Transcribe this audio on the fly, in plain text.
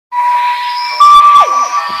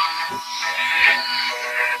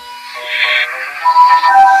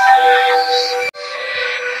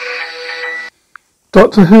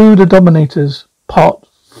Doctor Who The Dominators,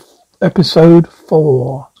 Episode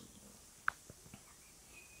 4.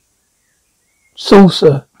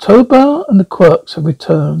 Saucer, Tobar and the Quirks have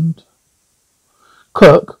returned.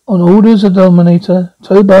 Quirk, on orders of the Dominator,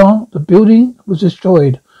 Tobar, the building was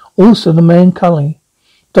destroyed. Also the man Cully.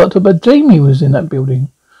 Doctor, but Jamie was in that building.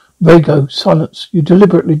 Vago, silence. You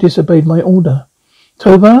deliberately disobeyed my order.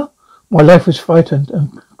 Tobar, my life was frightened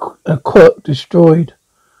and a Quirk destroyed.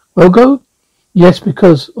 Vago, yes,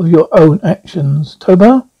 because of your own actions.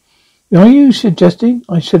 Tobar, are you suggesting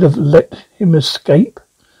I should have let him escape?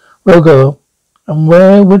 Vago, and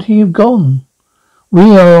where would he have gone?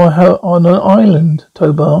 We are on an island,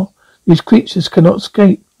 Tobar. These creatures cannot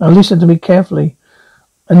escape. Now listen to me carefully.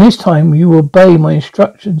 And this time you will obey my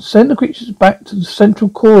instructions. Send the creatures back to the central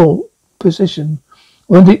core position.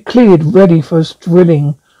 When it cleared, ready for us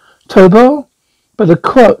drilling. Tobar, but the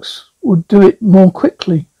Quirks will do it more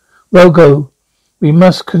quickly. Rogo, we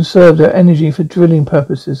must conserve their energy for drilling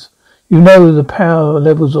purposes. You know the power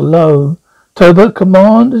levels are low. Tobar,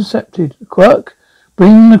 command accepted. Quirk,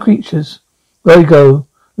 bring the creatures. Rogo,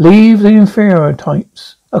 leave the inferior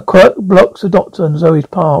types. A Quirk blocks the Doctor and Zoe's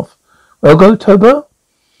path. Rogo, Tobar?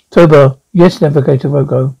 Tobar, yes, Navigator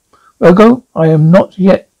Rogo. Rogo, I am not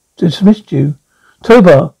yet dismissed you.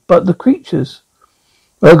 Tobar, but the creatures.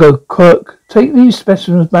 Rogo, Quirk, take these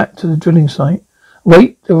specimens back to the drilling site.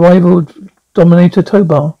 Wait the arrival of Dominator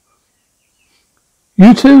Tobar.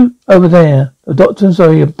 You two over there. The Doctor and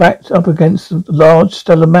Zoe are backed up against the large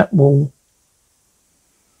stellar map wall.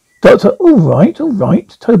 Doctor, all right.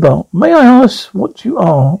 Tobar, may I ask what you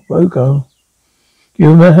are? Rogo,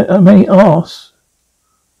 you may ask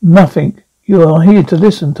nothing. You are here to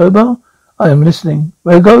listen, Tobar. I am listening.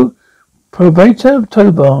 Rogo, probator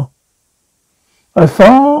Tobar. I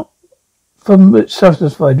far from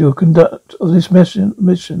satisfied your conduct of this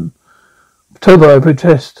mission. Tobar, I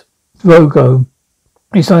protest. Rogo,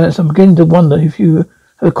 in silence, I'm beginning to wonder if you have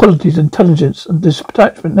the qualities, intelligence, and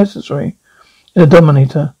detachment necessary in a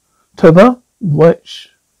Dominator. Tobar,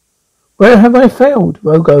 where have I failed?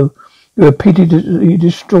 Rogo, you repeatedly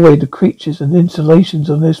destroyed the creatures and installations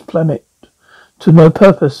on this planet to no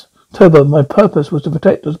purpose. Tobar, my purpose was to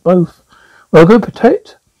protect us both. Rogo,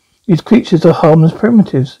 protect? These creatures are harmless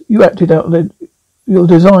primitives. You acted out your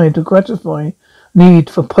desire to gratify need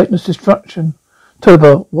for pointless destruction.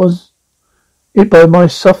 Tobar, was it by my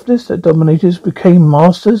softness that Dominators became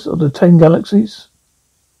masters of the 10 galaxies?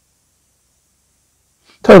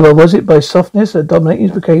 Tobar, was it by softness that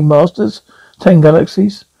Dominators became masters 10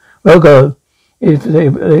 galaxies? Rogo,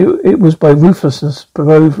 it was by ruthlessness,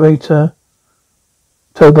 provocator.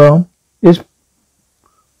 Tobar,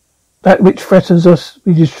 that which threatens us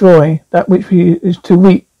we destroy. That which is too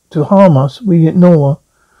weak to harm us we ignore.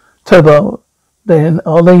 Tobar, then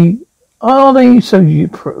are they so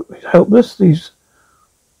helpless? These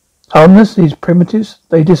harmless, these primitives.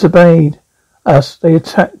 They disobeyed us. They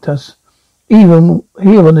attacked us. Even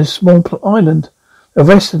here on this small island, the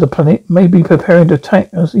rest of the planet may be preparing to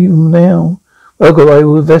attack us even now. Rogo, I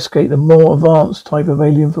will investigate the more advanced type of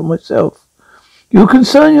alien for myself. You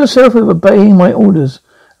concern yourself with obeying my orders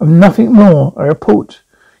and nothing more. I report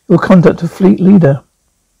your conduct to Fleet Leader.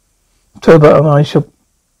 Tobar and I shall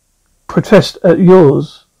protest at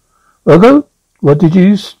yours. Rogo, what did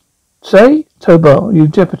you say? Tobar, you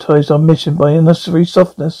jeopardized our mission by unnecessary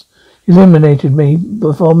softness. You eliminated me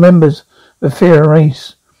before members the fair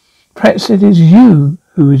race. Perhaps it is you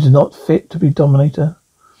who is not fit to be Dominator.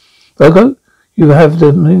 Rogo, you have the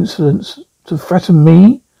insolence to threaten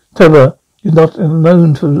me. Tobar, you're not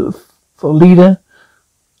known for leader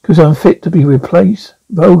who's unfit to be replaced.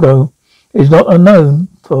 Rogo is not unknown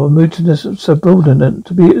for a mutinous subordinate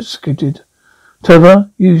to be executed. Tobar,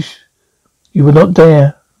 you will not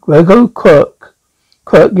dare. Rogo,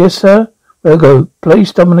 Quirk, yes sir. Rogo,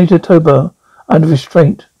 place Dominator Tobar under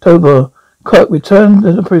restraint. Tobar, Quirk, return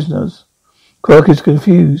to the prisoners. Quirk is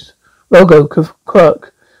confused. Rogo,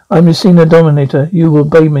 Quirk, I'm the senior Dominator. You will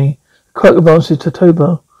obey me. Quirk advances to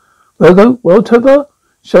Tobar. Rogo, well, Tobar,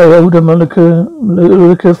 shall I hold a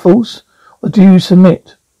molecular force, or do you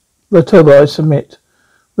submit? Well, Tobar, I submit.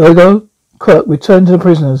 Rogo, Quirk, return to the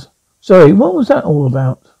prisoners. Sorry, what was that all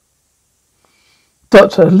about?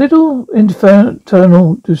 Doctor, a little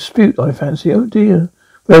internal dispute, I fancy. Oh dear.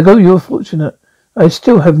 Rogo, you're fortunate. I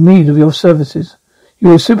still have need of your services. You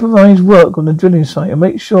will supervise work on the drilling site and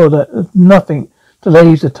make sure that nothing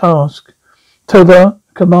delays the task. Tobar,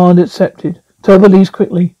 command accepted. Tobar leaves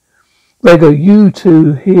quickly. Rogo, you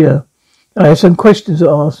two here. I have some questions to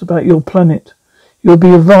ask about your planet. You will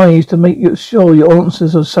be advised to make sure your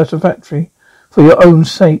answers are satisfactory for your own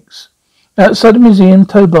sakes. Outside the museum,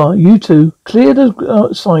 Tobar, you two, clear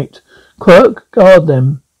the site. Quirk, guard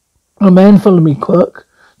them. A man follow me, Quirk.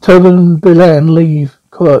 Tobar and Bilan leave.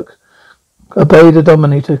 Quirk, obey the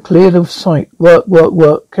Dominator. Clear the site. Work.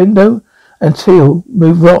 Kendo and Teal,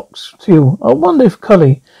 move rocks. Teal, I wonder if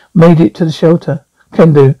Cully made it to the shelter.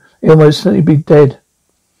 Kendo, he'd almost certainly be dead.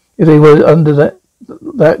 If they were under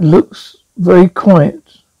that looks very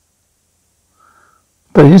quiet.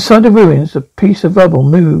 But inside the ruins, a piece of rubble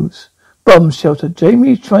moves. Bomb shelter.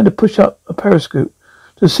 Jamie's trying to push up a periscope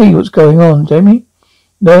to see what's going on. Jamie?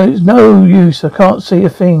 No, it's no use. I can't see a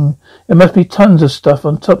thing. There must be tons of stuff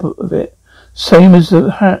on top of it. Same as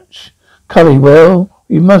the hatch. Cully, well,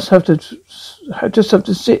 you must have to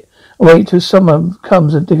sit and wait till someone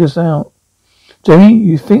comes and dig us out. Jamie,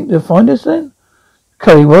 you think they'll find us then?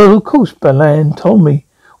 Cully, well, of course, Balan told me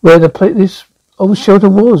where this old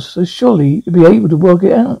shelter was, so surely you'll be able to work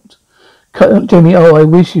it out. Jamie, oh, I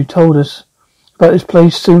wish you told us about this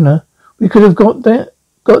place sooner. We could have got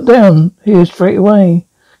down here straight away.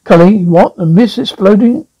 Cully, what? The mist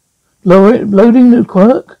exploding? Loading the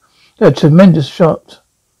Quirk? A tremendous shot.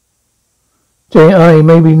 Jamie,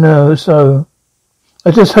 maybe no, so.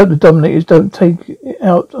 I just hope the Dominators don't take it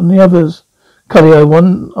out on the others. Cully, I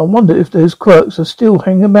wonder if those Quirks are still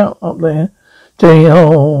hanging about up there. Jamie,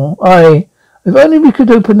 if only we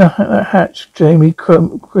could open that hatch. Jamie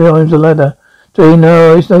climbs the ladder. Jamie,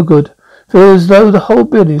 no, it's no good. Feels as though the whole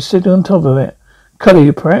building's sitting on top of it.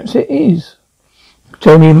 Cully, perhaps it is.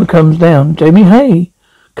 Jamie comes down. Jamie, hey.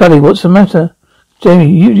 Cully, what's the matter?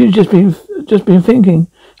 Jamie, you've just been thinking.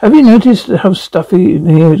 Have you noticed how stuffy in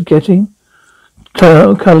here it's getting?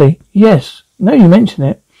 Cully, yes. Now you mention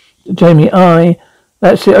it. Jamie,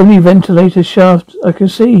 that's the only ventilator shaft I can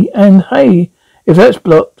see. And hey, if that's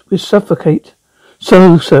blocked, we suffocate.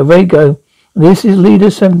 So, there you go. This is Leader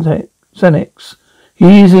Senex.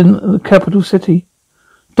 He's in the capital city.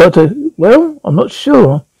 Doctor, well, I'm not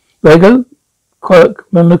sure. There you go. Quirk,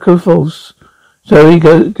 Mamlaka False. So he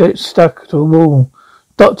gets stuck to a wall.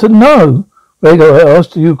 Doctor, no. There you go. I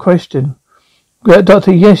asked you a question.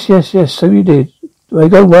 Doctor, yes, so you did. There you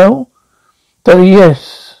go, well. Doctor,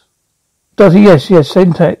 yes,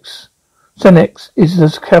 Senex is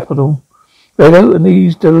the capital. There you go, and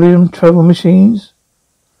these delirium travel machines.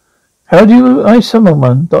 How do I summon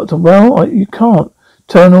one, Doctor? Well, you can't.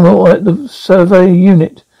 Terminal at the survey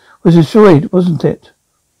unit was destroyed, wasn't it?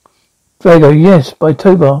 There you go, yes, by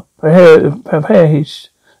Tobar. Prepare his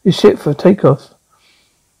ship for takeoff.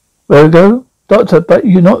 There you go, Doctor. But are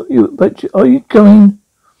you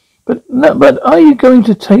going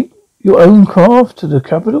to take your own craft to the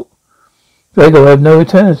capital? There you go, I have no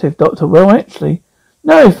alternative, Doctor. Well, actually,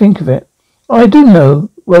 now I think of it, I do know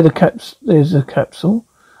where there's a capsule.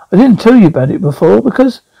 I didn't tell you about it before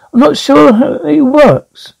because I'm not sure how it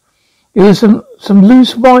works. It was some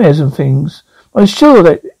loose wires and things. I'm sure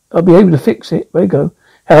that I'll be able to fix it. There you go.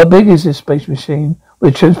 How big is this space machine? Will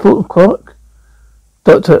it transport a Quirk?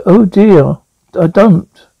 Doctor, oh dear, I don't.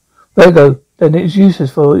 There you go. Then it's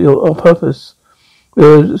useless for our purpose.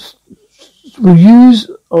 We'll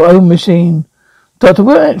use our own machine. Doctor,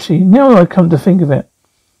 well actually, now I come to think of it,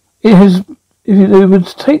 if they would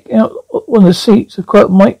take out one of the seats, a Quirk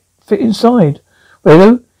might fit inside.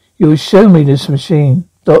 Well, you will show me this machine.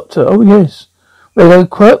 Doctor, oh yes. Well,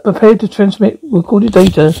 Quirk prepared to transmit recorded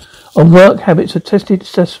data on work habits of tested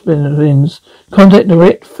specimens. Contact the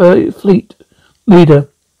Ret Fleet leader.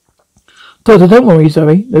 Doctor, don't worry,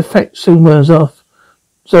 Zoe. The effect soon wears off.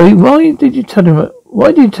 Zoe, why did you tell him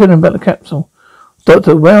about the capsule?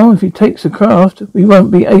 Doctor, well, if he takes the craft, we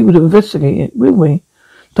won't be able to investigate it, will we?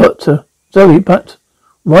 Doctor, Zoe, but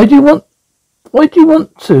why do you want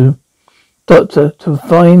to? Doctor, to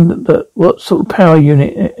find what sort of power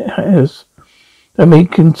unit it has. And we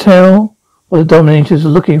can tell what the Dominators are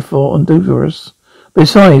looking for and do for us.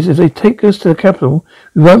 Besides, if they take us to the capital,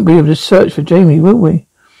 we won't be able to search for Jamie, will we?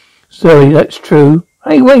 Zoe, that's true.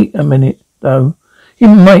 Hey, wait a minute, though. He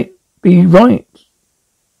might be right.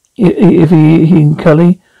 If he and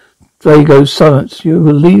Cully, there you go, silence. You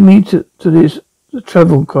will lead me to this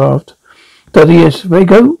travel craft. Doctor, yes, there you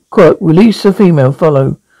go. Quirk, release the female,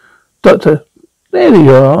 follow. Doctor, there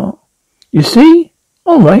you are. You see?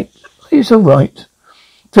 All right. It's all right.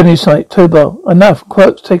 Drilling site, Tobar. Enough.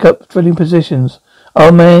 Quirks take up drilling positions.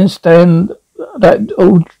 Our man stand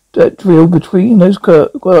that drill between those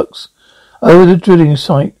quirks over the drilling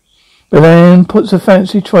site. The man puts a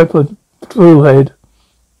fancy tripod drill head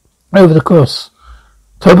over the cross.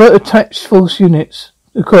 Tobar attach force units.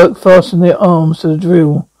 The Quirk fasten their arms to the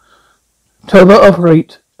drill. Tobar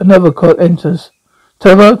operate. Another Quirk enters.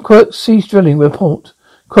 Tobar, Quirk cease drilling. Report.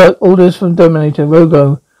 Quirk orders from Dominator.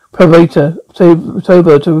 Rogo. Provator,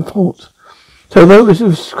 Toba to report. Toba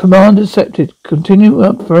was command accepted. Continue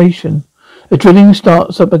operation. The drilling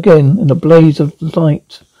starts up again in a blaze of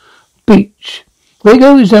light. Beach.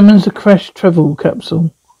 Rego examines the crashed travel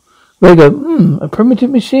capsule. Rego, a primitive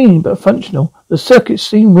machine, but functional. The circuits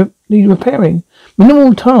seem need repairing.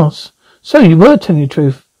 Minimal tasks. So you were telling the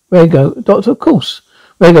truth. Rego, Doctor, of course.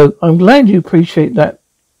 Rego, I'm glad you appreciate that.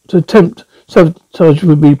 To attempt sabotage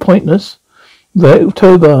would be pointless.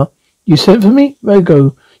 Toba, you sent for me?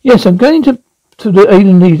 Rego, yes, I'm going to the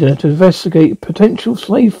alien leader to investigate potential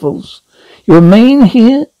slave force. You remain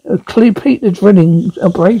here, complete the drilling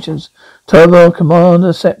operations. Toba, command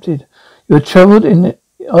accepted. Are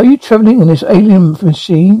you traveling in this alien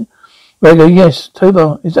machine? Rego, yes.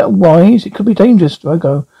 Toba, is that wise? It could be dangerous,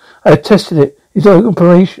 Rego. I have tested it. It's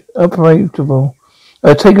operable.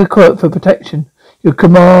 Take a quote for protection. You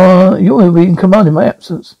will be in command in my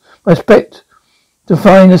absence. I expect to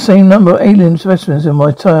find the same number of alien specimens in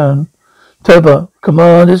my turn. Toba,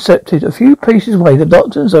 command accepted. A few paces away, the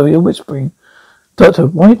doctor and Zoe are whispering. Doctor,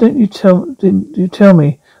 why didn't you tell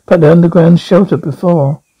me about the underground shelter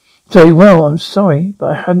before? Zoe, well, I'm sorry,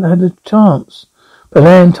 but I hadn't had a chance. But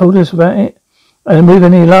Anne told us about it. And with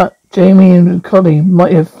any luck, Jamie and Collie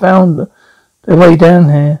might have found their way down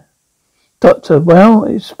here. Doctor, well,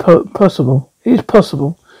 it's possible. It's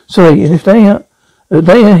possible. Sorry, and if they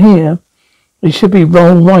are here, they should be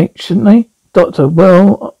wrong right, shouldn't they? Doctor,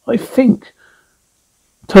 well, I think.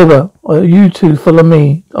 Toba, you two follow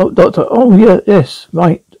me. Oh, Doctor, oh, yeah, yes,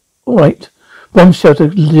 right, all right. Bomb shelter,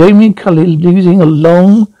 Jamie and Cully using a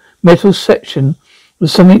long metal section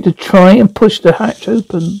with something to try and push the hatch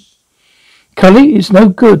open. Cully, it's no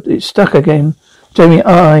good. It's stuck again. Jamie,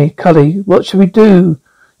 aye. Cully, what shall we do?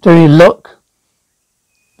 Jamie, look,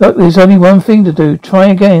 there's only one thing to do. Try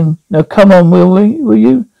again. Now come on, will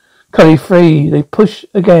you? Cully, free. They push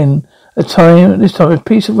again. This time a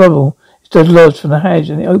piece of rubble is dislodged from the hatch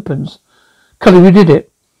and it opens. Cully, we did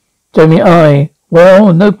it. Jamie, aye.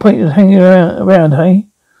 Well, no point in hanging around, hey?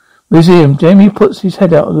 Museum. Jamie puts his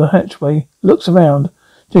head out of the hatchway, looks around.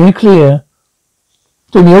 Jamie, clear.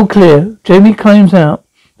 Jamie, all clear. Jamie climbs out.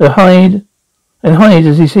 Hides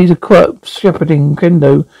as he sees a quirk shepherding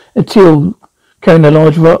Kendo, a teal carrying a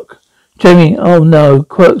large rock. Jamie, oh no,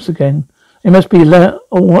 quirks again. They must be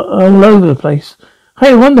all over the place.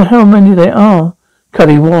 Hey, I wonder how many there are.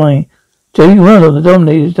 Cully, why? Jamie, well, the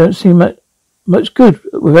Dominators don't seem much good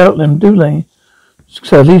without them, do they?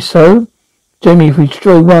 Sadly so. Jamie, if we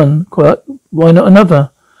destroy one quirk, why not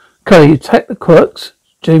another? Cully, attack the quirks.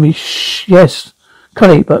 Jamie, shh, yes.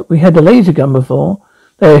 Cully, but we had a laser gun before.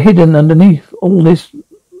 They are hidden underneath all this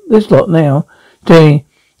lot now. Jamie,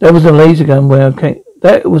 that was a laser gun where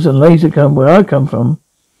I come from.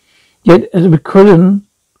 Yet, as we couldn't,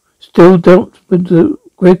 still dealt with the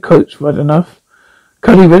red coats right enough.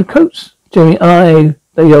 Cully, red coats? Jamie, aye,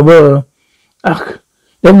 they were. Ach,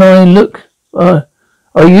 never mind, look.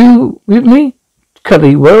 Are you with me?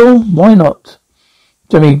 Cully, well, why not?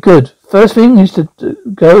 Jamie, good. First thing is to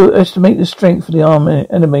go estimate the strength of the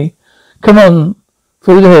enemy. Come on,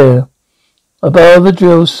 through there. Above the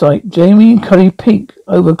drill site, Jamie and Cully peek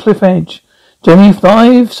over a cliff edge. Jamie,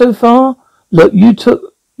 5 so far? Look, you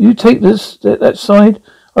take that side.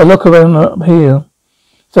 I'll look around up here.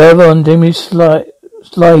 Further on, Jamie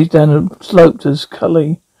slides down the slope as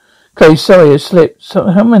Cully. Cully, sorry, I slipped. So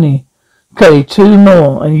how many? Cully, 2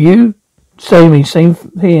 more. And you? Same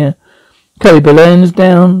here. Cully, Belan's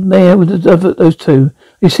down there with those 2.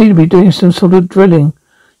 They seem to be doing some sort of drilling.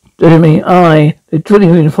 Jamie, aye, they're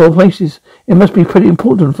drilling in 4 places. It must be pretty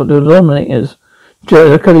important for the Dominators.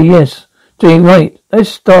 Cully, yes. Jamie, wait, let's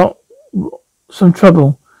start some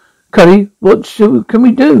trouble. Cully, what can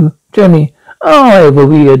we do? Jamie, I have a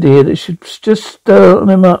wee idea that should just stir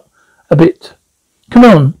them up a bit. Come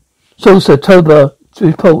on. Saucer, Toba, to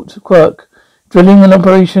report, Quirk. Drilling an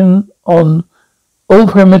operation on all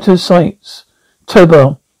perimeter sites.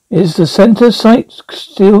 Toba, is the center site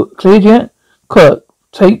still cleared yet? Quirk,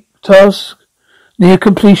 take task near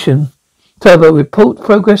completion. Toba, report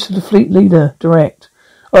progress to the fleet leader. Direct.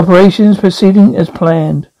 Operations proceeding as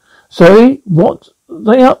planned. Zoe, what are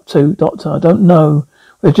they up to, Doctor? I don't know.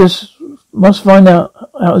 We just must find out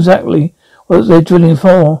exactly what they're drilling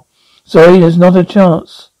for. Zoe, there's not a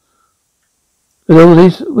chance.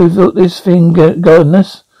 With this thing going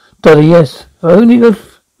us. Dolly, yes. If only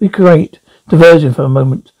we create diversion for a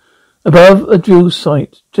moment. Above a drill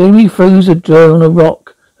site, Jamie throws a drill on a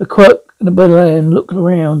rock. The Quirk and the Belan look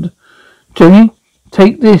around. Jamie,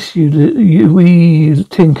 take this, you wee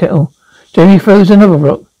tin kettle. Jamie throws another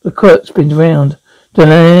rock. The Quirk spins around.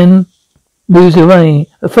 Belan moves away.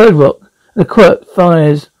 A third rock. The Quirk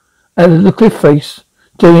fires at the cliff face.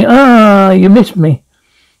 Jamie, you missed me.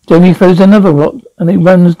 Jamie throws another rock and he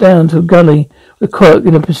runs down to a gully with Quirk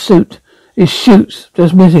in a pursuit. It shoots,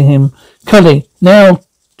 just missing him. Cully, now,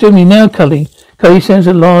 Jimmy, now Cully. Cully sends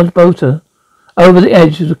a large bolter over the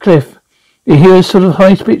edge of the cliff. You hear a sort of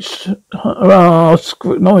high-pitched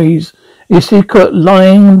noise. You see Quirk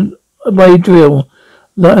lying by a drill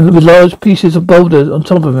with large pieces of boulder on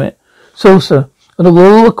top of it. Saucer. On the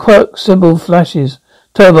wall, a Quirk symbol flashes.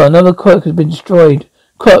 Turbo, another Quirk has been destroyed.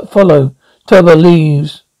 Quirk, follow. Turbo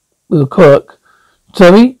leaves with a Quirk.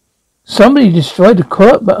 Zoe, somebody destroyed a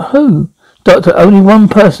Quirk, but who? Doctor, only one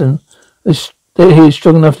person is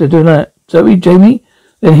strong enough to do that. Zoe, Jamie,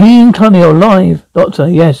 then he and Connie are alive. Doctor,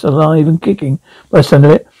 yes, alive and kicking by the sound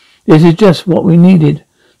of it. This is just what we needed.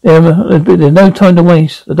 There's no time to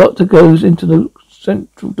waste. The doctor goes into the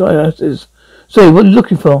central dialysis. So, what are you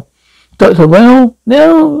looking for? Doctor, well,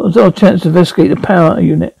 now is our chance to investigate the power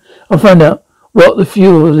unit. I'll find out what the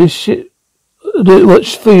fuel of this ship,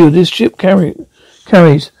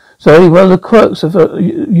 carries. So, well, the Quirks have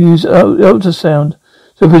used ultrasound.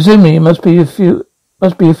 So, presumably, it must be a fuel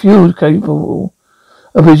capable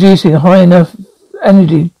of producing high enough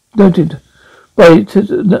energy noted by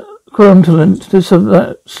quantum to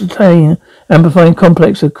sustain amplifying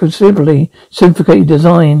complex of considerably simplified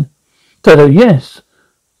design. Toto, yes.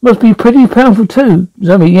 Must be pretty powerful too.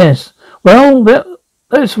 Zombie, yes. Well,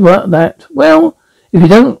 that's that. Well, if you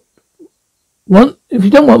don't want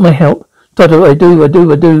my help, Toto, I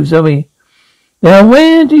do, Zoe. Now,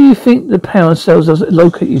 where do you think the power cells are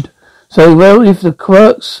located? So, well, if the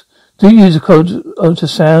Quirks do use a code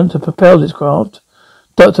ultrasound to propel this craft,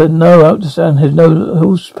 Doctor, no ultrasound has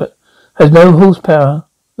no horsepower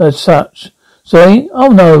as such. Zoe, oh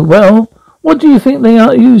no, well, what do you think they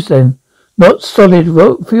are used then? Not solid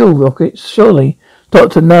fuel rockets, surely.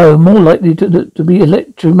 Doctor, no, more likely to be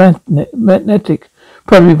electromagnetic,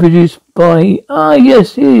 probably produced by,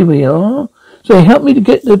 yes, here we are. So help me to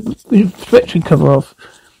get the spectrum cover off.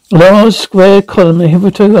 A large square column, the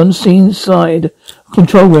hitherto unseen side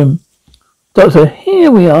control room. Doctor,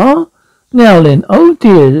 here we are. Now then, oh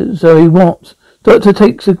dear, Zoe, what? Doctor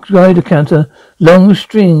takes a rider counter, long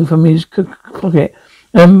string from his pocket,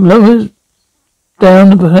 and lowers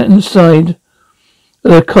down the inside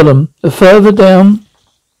of the column. The further down,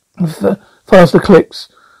 the faster clicks.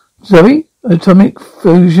 Zoe, atomic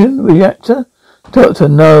fusion reactor? Doctor,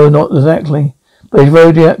 no, not exactly. But it's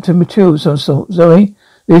radioactive material of some sort. Zoe,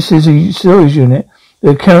 this is a storage unit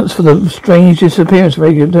that accounts for the strange disappearance of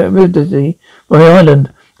radioactivity on the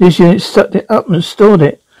island. This unit sucked it up and stored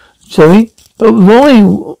it. Zoe, but why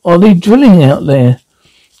are they drilling out there?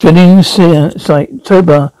 Drilling site.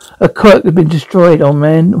 Toba, a Quirk had been destroyed. Oh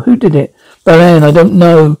man, who did it? Balan, I don't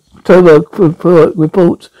know. Toba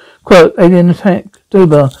reports. Quirk, alien attack.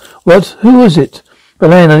 Toba, what? Who was it?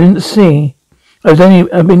 Balan, I didn't see. I was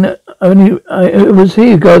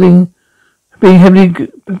here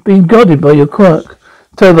being guarded by your Quirk.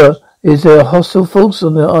 Toba, is there a hostile force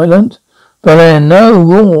on the island? Balan, no,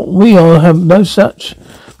 we all have no such.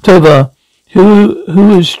 Toba, who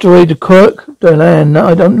has destroyed the Quirk? Balan, no,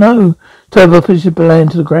 I don't know. Toba pushes Balan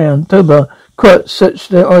to the ground. Toba, Quirk, search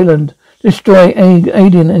the island. Destroy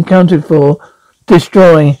alien accounted for.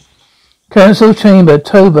 Destroy. Council chamber,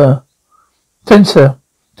 Toba. Tensor.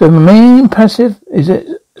 To remain passive is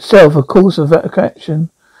itself a course of action.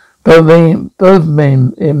 Bovim,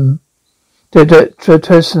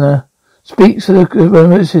 Tretesna, speaks to the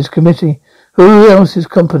Remittances Committee. Who else is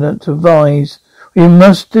competent to advise? We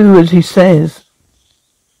must do as he says.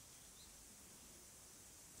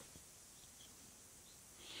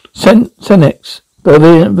 Senex,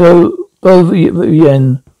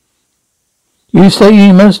 Bovian. You say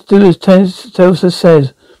you must do as Telsa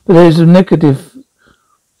says, but there's a negative,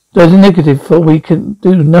 for we can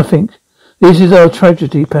do nothing. This is our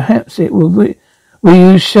tragedy. Perhaps it will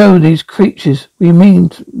we show these creatures we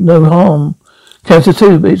mean no harm. Cancer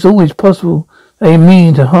 2, but it's always possible they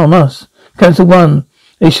mean to harm us. Cancer 1,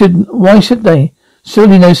 why should they?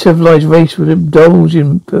 Surely no civilized race would indulge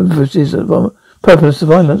in purpose of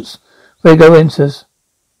violence. Vego enters.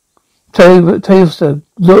 Tailster,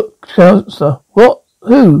 look, Counselor. What?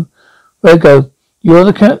 Who? Vego, you're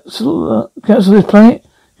the Council of this planet?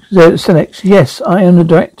 Senex, yes, I am the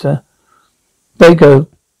Director. Vego,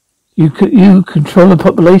 you control the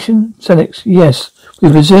population? Senex, yes. We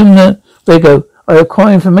presume that. Vego, I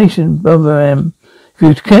acquire information, If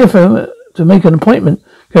you care to make an appointment,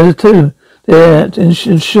 Cancer 2, there to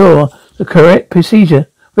ensure the correct procedure.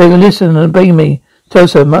 Vego, listen and obey me. Tell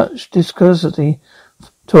so much discourtesy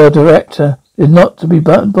to our Director is not to be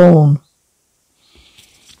borne.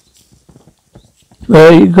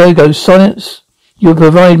 There you go. Silence. You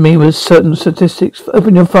provide me with certain statistics.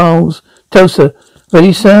 Open your files. Tell sir.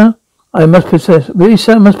 Ready, sir? I must possess. Really,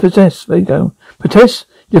 sir? I must possess. There you go. Protest?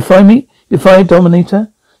 You find me? You find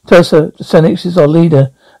Dominator? Tell sir. Senex is our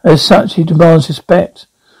leader. As such, he demands respect.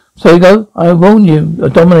 So you go. I warn you. A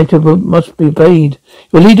Dominator must be obeyed.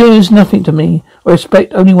 Your leader is nothing to me. I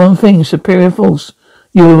respect only one thing. Superior force.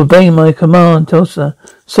 You will obey my command. Tell sir.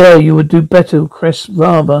 Sir, you would do better. Request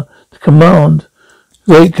rather to command.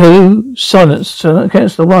 Reiko, silence,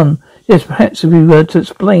 against the one. Yes, perhaps if you were to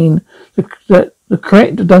explain the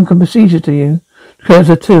correct Duncan procedure to you.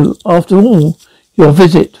 Cancer 2. After all, your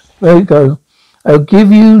visit. There you go. I'll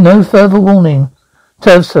give you no further warning.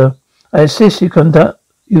 Tell sir, I insist you conduct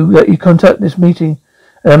this meeting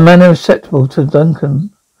in a manner acceptable to Duncan.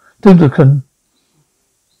 There you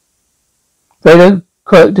go.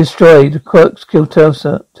 Quirk destroyed. Quirks killed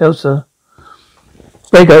Telsa.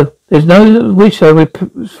 There you go. There's no wish I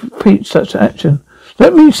repeat such action.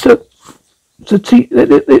 Let it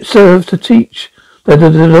serve to teach that the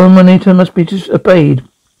Dominator must be obeyed.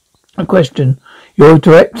 A question. Your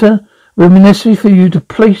director will be necessary for you to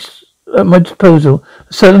place at my disposal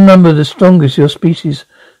a certain number of the strongest of your species,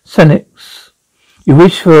 Senex. You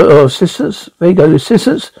wish for assistance? There you go.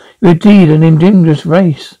 Assistance? You're indeed an indigenous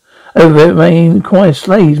race. Over it may require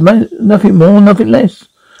slaves, nothing more, nothing less.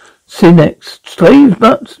 Senex. Slaves,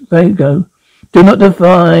 but there you go. Do not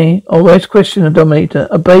defy or raise question of Dominator.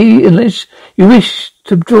 Obey unless you wish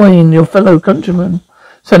to join your fellow countrymen.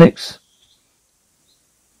 Senex.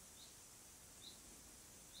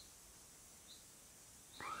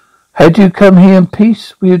 Had you come here in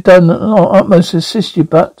peace, we have done our utmost to assist you,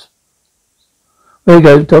 but there you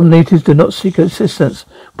go. Dominators do not seek assistance,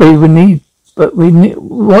 but what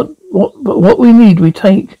we need, we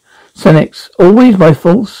take. Senex, always by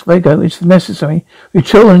force. There you go. It's necessary. We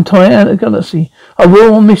control an entire galaxy. Our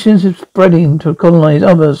war missions is spreading to colonize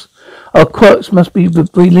others. Our quirks must be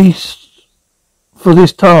released for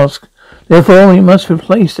this task. Therefore, we must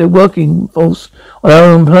replace their working force on our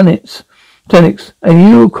own planets. Senex, and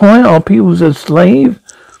you require our people as a slave?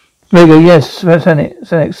 There you go. Yes,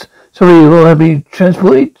 Senex. So we will be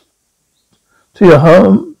transported to your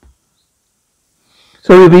home.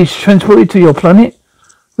 So we'll be transported to your planet.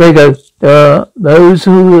 There you go. Those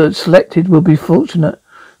who are selected will be fortunate.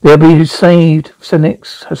 They'll be saved.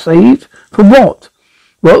 Senex, saved from what?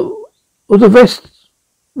 What are the rest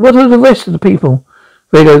of the people?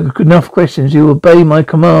 There you go. Enough questions. You obey my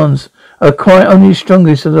commands. I acquire only the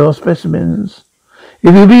strongest of our specimens.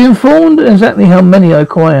 If you be informed exactly how many I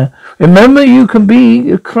acquire, remember you can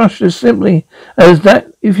be crushed as simply as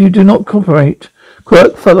that if you do not cooperate.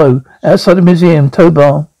 Quirk fellow outside the museum,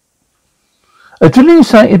 Tobar. A drilling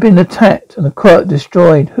site had been attacked and a quirk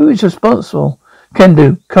destroyed. Who is responsible?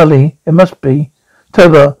 Kendu, Cully, it must be.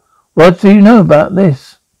 Tobar, what do you know about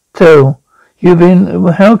this? Till,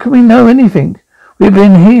 how can we know anything? We've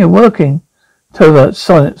been here working. Tobar,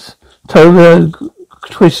 silence. Tobar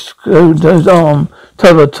twists Godo's arm.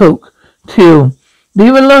 Tobar, talk. Till,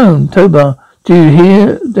 leave alone. Tobar, do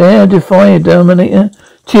you dare defy a Dominator?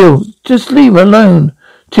 Till, just leave her alone.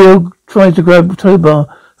 Till tries to grab Tobar,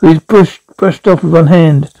 who is brushed off with one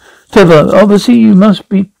hand. Tobar, obviously you must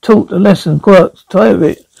be taught a lesson. Quirks, tired of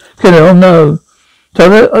it. Killer, oh no.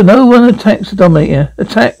 Tobar, no one attacks the Dominator.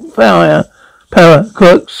 Attack, power.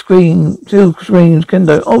 Quirks screams. Till screams.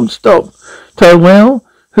 Kendo, oh stop. Tobar, well,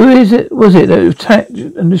 who was it that attacked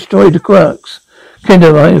and destroyed the Quirks?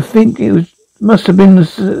 Kendo, I think must have been the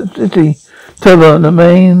city. Tobar, the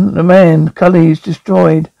man, Cully is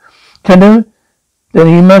destroyed. Kendo, then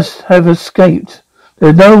he must have escaped.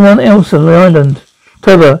 There's no one else on the island.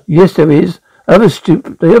 Tobar, yes there is. The other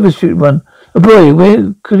stupid one. A boy,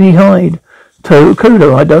 where could he hide?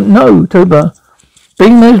 Koda, I don't know. Tobar,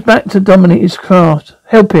 bring those back to Dominator's craft.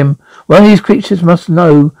 Help him. One of these creatures must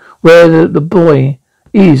know where the boy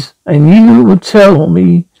is, and you will tell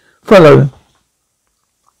me. Follow.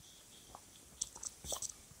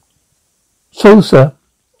 Salsa,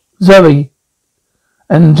 Zoe,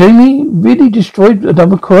 and Jamie really destroyed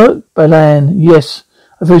another quirk? Balan, yes.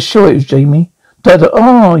 I feel sure it was Jamie. Dada,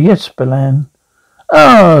 oh, yes, Balan.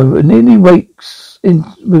 Oh, it nearly wakes in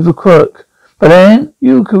with a quirk. Balan,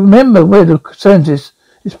 you can remember where the scientists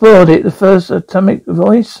explored it, the first atomic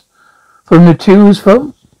voice from the tools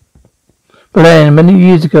from? Balan, many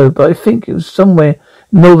years ago, but I think it was somewhere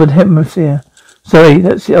in the northern hemisphere. Zoe,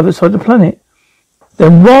 that's the other side of the planet.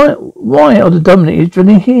 Then why are the Dominators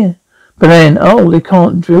drilling here? Balan, oh, they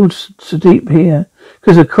can't drill so deep here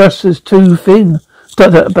because the crust is too thin.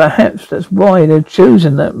 Perhaps that's why they've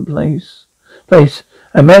chosen that place.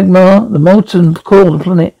 And magma, the molten core of the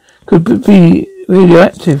planet, could be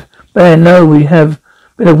radioactive. But no, we have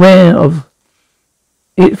been aware of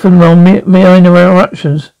it from our mere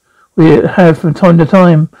interruptions we have from time to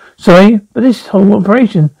time. Sorry, but this whole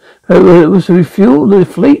operation, it was to refuel the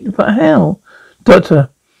fleet, but how? Doctor,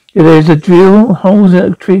 if there's a drill holes that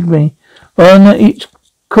intrigue me. One at each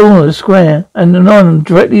corner of the square, and none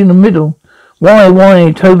directly in the middle.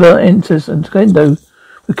 Why? Toba enters and Kendo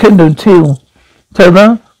and Teal.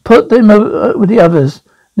 Toba, put them with the others.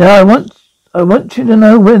 Now I want you to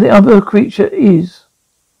know where the other creature is.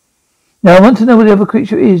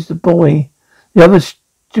 The boy. The other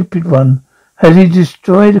stupid one. Has he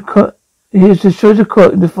destroyed he has destroyed the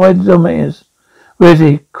quirk and defied the dominators. Where is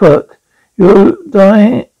he? Quirk. You'll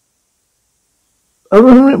die.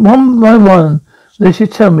 One by one. They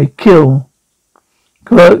should tell me. Kill.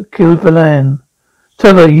 Quirk killed Valan.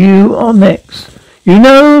 Toba, you are next. You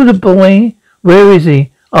know the boy. Where is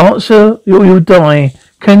he? Answer, you'll die.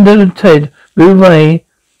 Kendall and Ted move away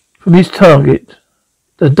from his target.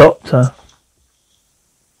 The doctor.